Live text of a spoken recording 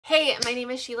Hey, my name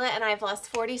is Sheila and I've lost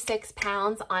 46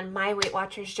 pounds on my Weight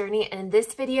Watchers journey. And in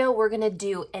this video, we're gonna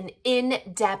do an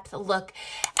in-depth look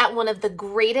at one of the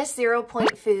greatest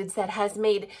 0-point foods that has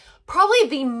made probably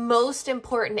the most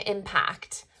important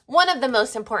impact, one of the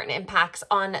most important impacts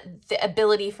on the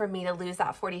ability for me to lose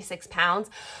that 46 pounds.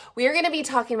 We are gonna be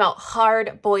talking about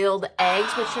hard-boiled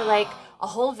eggs, which are like a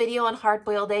whole video on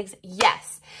hard-boiled eggs.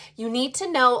 Yes. You need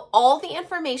to know all the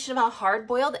information about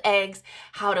hard-boiled eggs,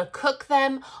 how to cook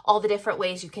them, all the different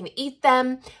ways you can eat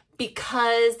them,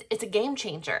 because it's a game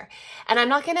changer. And I'm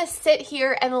not gonna sit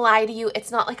here and lie to you. It's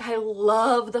not like I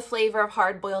love the flavor of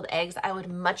hard-boiled eggs. I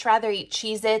would much rather eat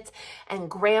Cheez-Its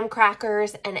and graham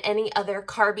crackers and any other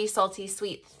carby, salty,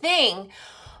 sweet thing.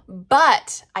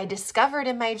 But I discovered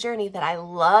in my journey that I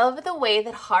love the way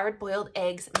that hard-boiled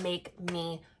eggs make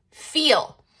me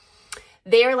feel.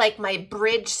 They're like my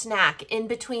bridge snack in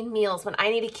between meals when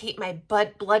I need to keep my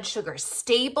blood sugar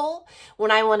stable,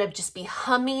 when I want to just be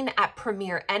humming at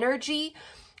premier energy.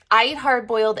 I eat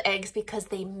hard-boiled eggs because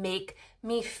they make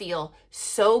me feel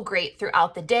so great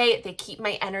throughout the day. They keep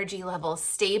my energy levels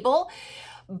stable.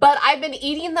 But I've been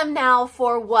eating them now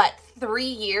for 3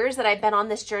 years that I've been on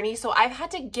this journey. So I've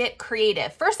had to get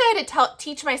creative. First, I had to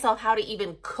teach myself how to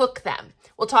even cook them.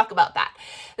 We'll talk about that.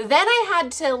 Then I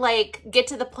had to get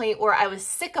to the point where I was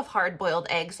sick of hard-boiled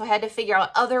eggs. So I had to figure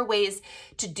out other ways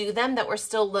to do them that were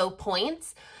still low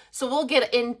points. So we'll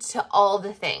get into all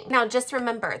the things. Now, just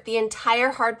remember, the entire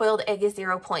hard-boiled egg is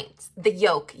 0 points. The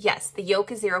yolk, yes, the yolk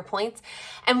is 0 points.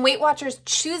 And Weight Watchers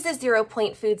chooses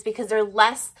 0-point foods because they're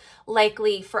less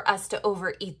likely for us to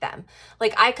overeat them.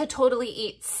 Like, I could totally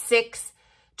eat 6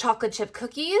 chocolate chip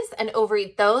cookies and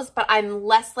overeat those, but I'm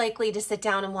less likely to sit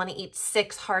down and want to eat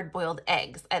 6 hard-boiled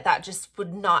eggs. That just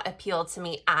would not appeal to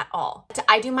me at all.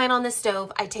 I do mine on the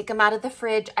stove. I take them out of the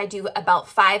fridge. I do about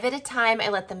 5 at a time. I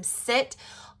let them sit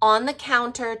on the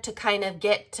counter to kind of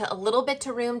get to a little bit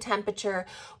to room temperature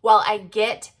while I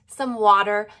get some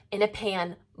water in a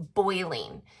pan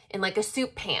boiling, in like a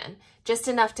soup pan, just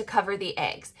enough to cover the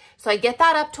eggs. So I get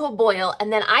that up to a boil,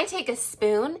 and then I take a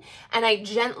spoon and I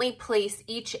gently place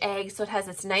each egg so it has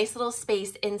this nice little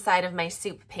space inside of my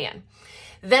soup pan.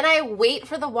 Then I wait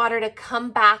for the water to come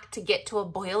back to get to a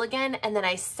boil again, and then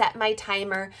I set my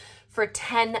timer for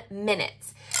 10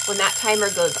 minutes. When that timer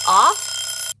goes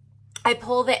off, I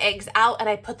pull the eggs out and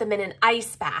I put them in an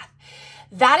ice bath.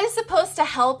 That is supposed to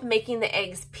help making the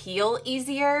eggs peel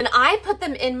easier. And I put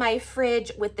them in my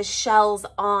fridge with the shells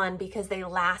on because they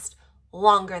last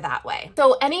longer that way.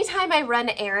 So anytime I run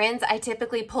errands, I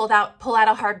typically pull out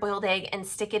a hard-boiled egg and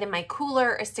stick it in my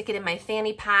cooler or stick it in my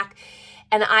fanny pack,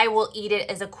 and I will eat it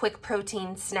as a quick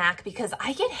protein snack because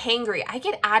I get hangry, I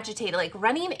get agitated. Like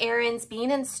running errands,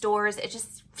 being in stores, it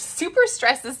just super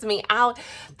stresses me out.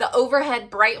 The overhead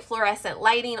bright fluorescent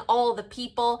lighting, all the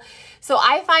people. So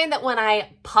I find that when I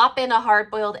pop in a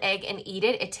hard-boiled egg and eat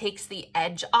it, it takes the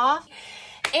edge off.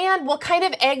 And what kind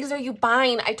of eggs are you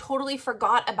buying? I totally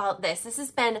forgot about this. This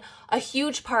has been a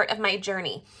huge part of my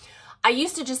journey. I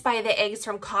used to just buy the eggs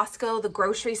from Costco, the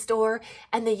grocery store,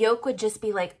 and the yolk would just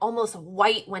be like almost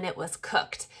white when it was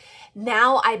cooked.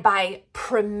 Now I buy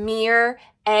premier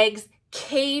eggs,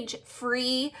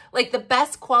 cage-free, like the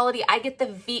best quality. I get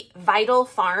the Vital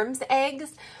Farms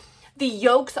eggs. The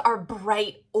yolks are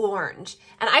bright orange.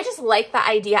 And I just like the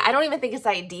idea. I don't even think it's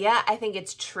idea. I think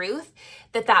it's truth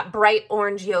that bright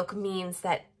orange yolk means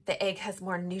that the egg has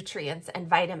more nutrients and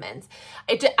vitamins.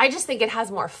 I just think it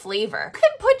has more flavor. You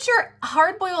can put your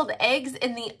hard-boiled eggs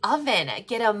in the oven.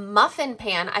 Get a muffin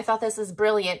pan. I thought this was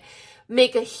brilliant.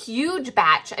 Make a huge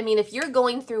batch. I mean, if you're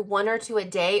going through 1 or 2 a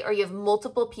day, or you have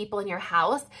multiple people in your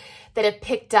house that have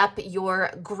picked up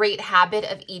your great habit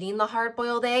of eating the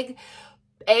hard-boiled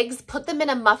eggs, put them in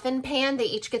a muffin pan. They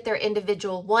each get their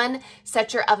individual one.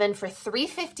 Set your oven for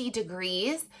 350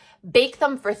 degrees. Bake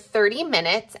them for 30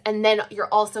 minutes, and then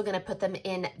you're also gonna put them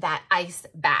in that ice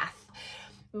bath.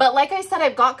 But like I said,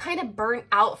 I've got kind of burnt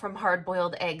out from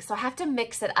hard-boiled eggs, so I have to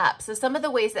mix it up. So some of the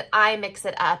ways that I mix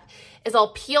it up is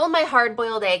I'll peel my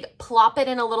hard-boiled egg, plop it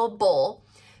in a little bowl.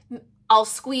 I'll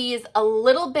squeeze a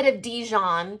little bit of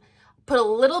Dijon, put a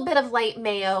little bit of light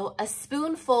mayo, a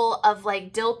spoonful of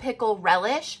like dill pickle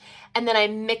relish, and then I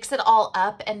mix it all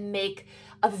up and make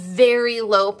a very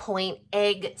low point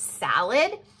egg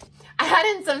salad. I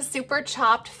add in some super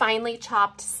chopped, finely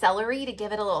chopped celery to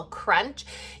give it a little crunch.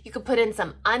 You could put in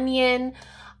some onion.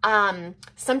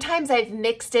 Sometimes I've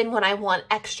mixed in, when I want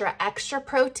extra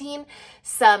protein,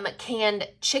 some canned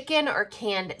chicken or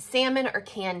canned salmon or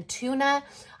canned tuna.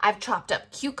 I've chopped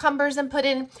up cucumbers and put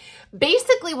in.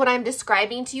 Basically what I'm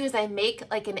describing to you is I make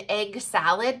like an egg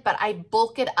salad, but I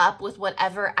bulk it up with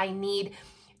whatever I need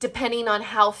depending on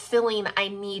how filling I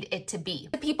need it to be.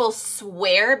 People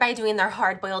swear by doing their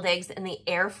hard-boiled eggs in the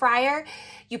air fryer.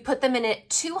 You put them in a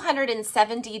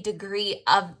 270-degree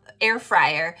air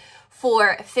fryer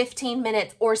for 15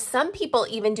 minutes, or some people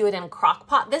even do it in a crock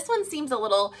pot. This one seems a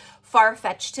little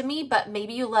far-fetched to me, but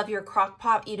maybe you love your crock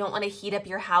pot. You don't want to heat up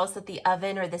your house at the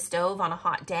oven or the stove on a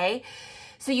hot day.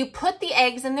 So you put the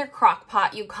eggs in their crock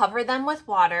pot, you cover them with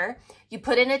water, you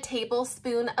put in a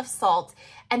tablespoon of salt,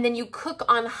 and then you cook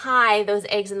on high those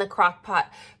eggs in the crock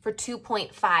pot for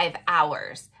 2.5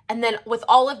 hours. And then with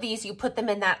all of these, you put them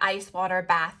in that ice water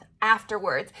bath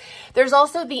afterwards. There's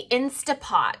also the instant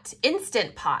pot.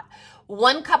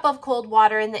 1 cup of cold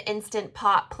water in the Instant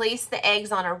Pot. Place the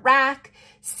eggs on a rack,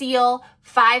 seal,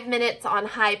 5 minutes on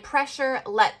high pressure,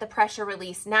 let the pressure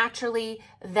release naturally,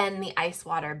 then the ice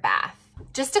water bath.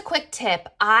 Just a quick tip,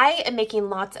 I am making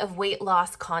lots of weight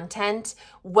loss content,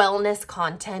 wellness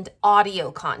content,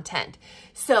 audio content.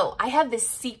 So I have this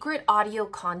secret audio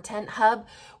content hub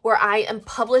where I am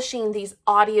publishing these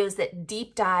audios that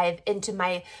deep dive into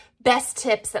my best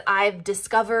tips that I've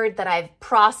discovered, that I've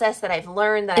processed, that I've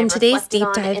learned, that I've reflected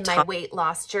on in my weight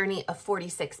loss journey of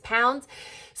 46 pounds.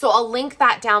 So I'll link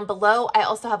that down below. I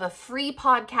also have a free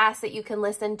podcast that you can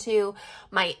listen to,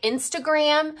 my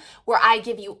Instagram, where I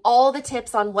give you all the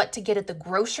tips on what to get at the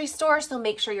grocery store. So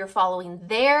make sure you're following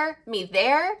me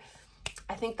there.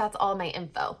 I think that's all my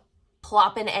info.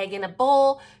 Plop an egg in a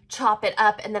bowl, chop it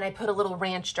up, and then I put a little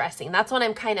ranch dressing. That's when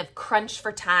I'm kind of crunched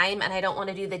for time and I don't want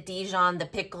to do the Dijon, the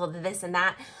pickle, the this and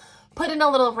that. Put in a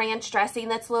little ranch dressing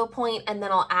that's low point, and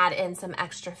then I'll add in some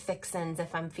extra fixins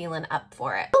if I'm feeling up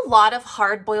for it. A lot of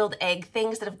hard-boiled egg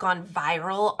things that have gone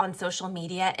viral on social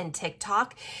media and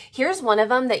TikTok. Here's one of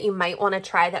them that you might want to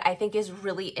try that I think is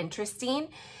really interesting.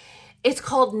 It's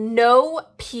called no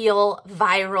peel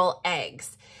viral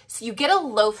eggs. So you get a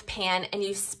loaf pan and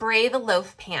you spray the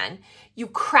loaf pan. You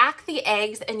crack the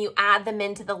eggs and you add them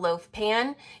into the loaf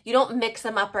pan. You don't mix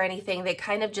them up or anything. They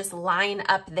kind of just line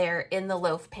up there in the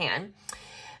loaf pan.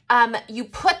 You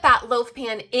put that loaf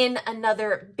pan in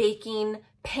another baking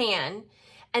pan,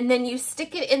 and then you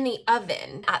stick it in the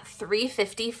oven at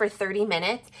 350 for 30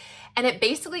 minutes. And it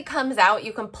basically comes out,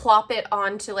 you can plop it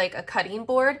onto like a cutting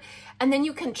board, and then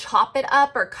you can chop it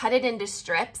up or cut it into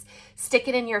strips, stick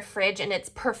it in your fridge, and it's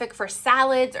perfect for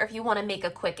salads, or if you want to make a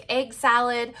quick egg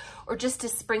salad, or just to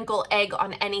sprinkle egg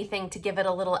on anything to give it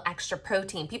a little extra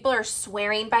protein. People are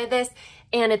swearing by this,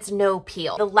 and it's no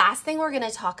peel. The last thing we're going to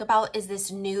talk about is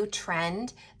this new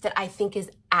trend that I think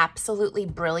is absolutely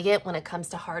brilliant when it comes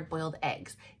to hard-boiled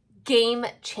eggs. Game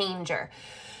changer.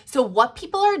 So what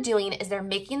people are doing is they're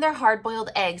making their hard-boiled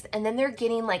eggs, and then they're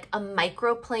getting like a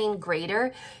microplane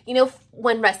grater. You know,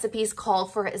 when recipes call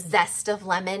for zest of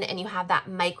lemon and you have that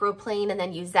microplane and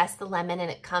then you zest the lemon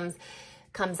and it comes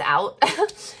out.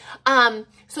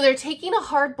 So they're taking a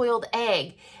hard-boiled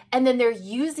egg and then they're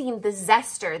using the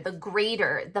zester, the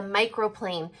grater, the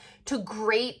microplane to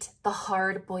grate the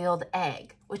hard-boiled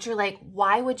egg, which you're like,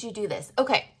 why would you do this?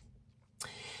 Okay.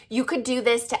 You could do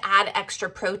this to add extra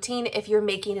protein if you're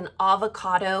making an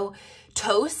avocado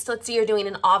toast. Let's say you're doing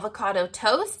an avocado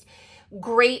toast.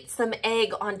 Grate some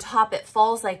egg on top. It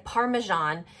falls like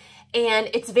Parmesan, and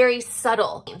it's very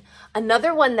subtle.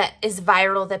 Another one that is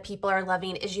viral that people are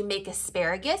loving is you make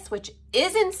asparagus, which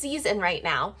is in season right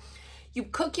now. You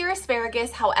cook your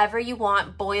asparagus however you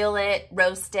want, boil it,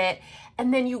 roast it,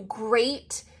 and then you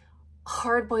grate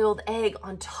hard-boiled egg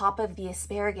on top of the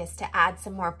asparagus to add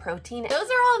some more protein. Those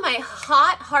are all my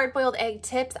hot hard-boiled egg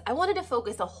tips. I wanted to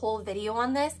focus a whole video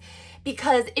on this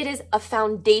because it is a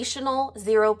foundational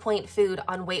 0-point food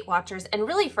on Weight Watchers and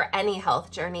really for any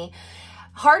health journey.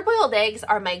 Hard-boiled eggs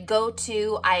are my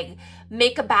go-to. I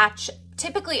make a batch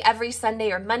typically every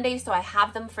Sunday or Monday, so I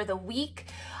have them for the week.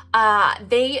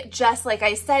 They just, like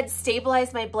I said,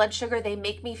 stabilize my blood sugar. They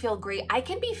make me feel great. I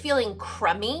can be feeling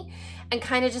crummy and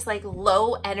kind of just like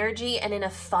low energy and in a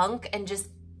funk and just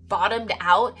bottomed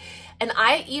out. And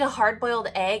I eat a hard-boiled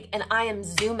egg and I am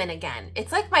zooming again.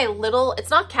 It's like my little, it's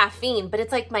not caffeine, but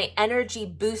it's like my energy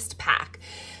boost pack.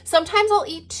 Sometimes I'll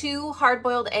eat 2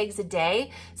 hard-boiled eggs a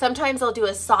day. Sometimes I'll do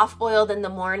a soft-boiled in the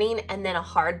morning and then a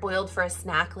hard-boiled for a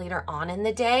snack later on in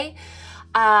the day.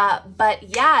 But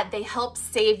yeah, they help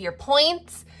save your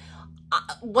points.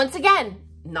 Once again,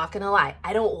 not gonna lie,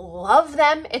 I don't love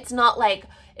them. It's not like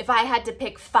if I had to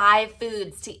pick 5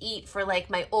 foods to eat for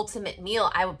like my ultimate meal,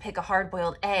 I would pick a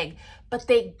hard-boiled egg, but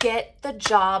they get the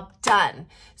job done.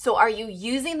 So are you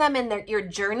using them in your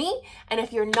journey? And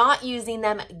if you're not using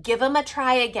them, give them a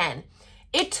try again.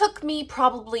 It took me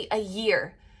probably a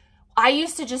year. I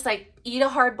used to just like eat a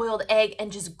hard-boiled egg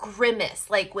and just grimace,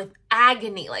 like with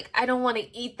agony, like I don't want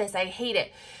to eat this, I hate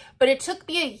it. But it took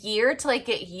me a year to like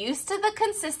get used to the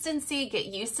consistency, get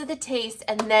used to the taste,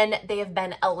 and then they have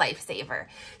been a lifesaver.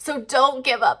 So don't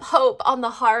give up hope on the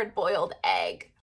hard-boiled egg.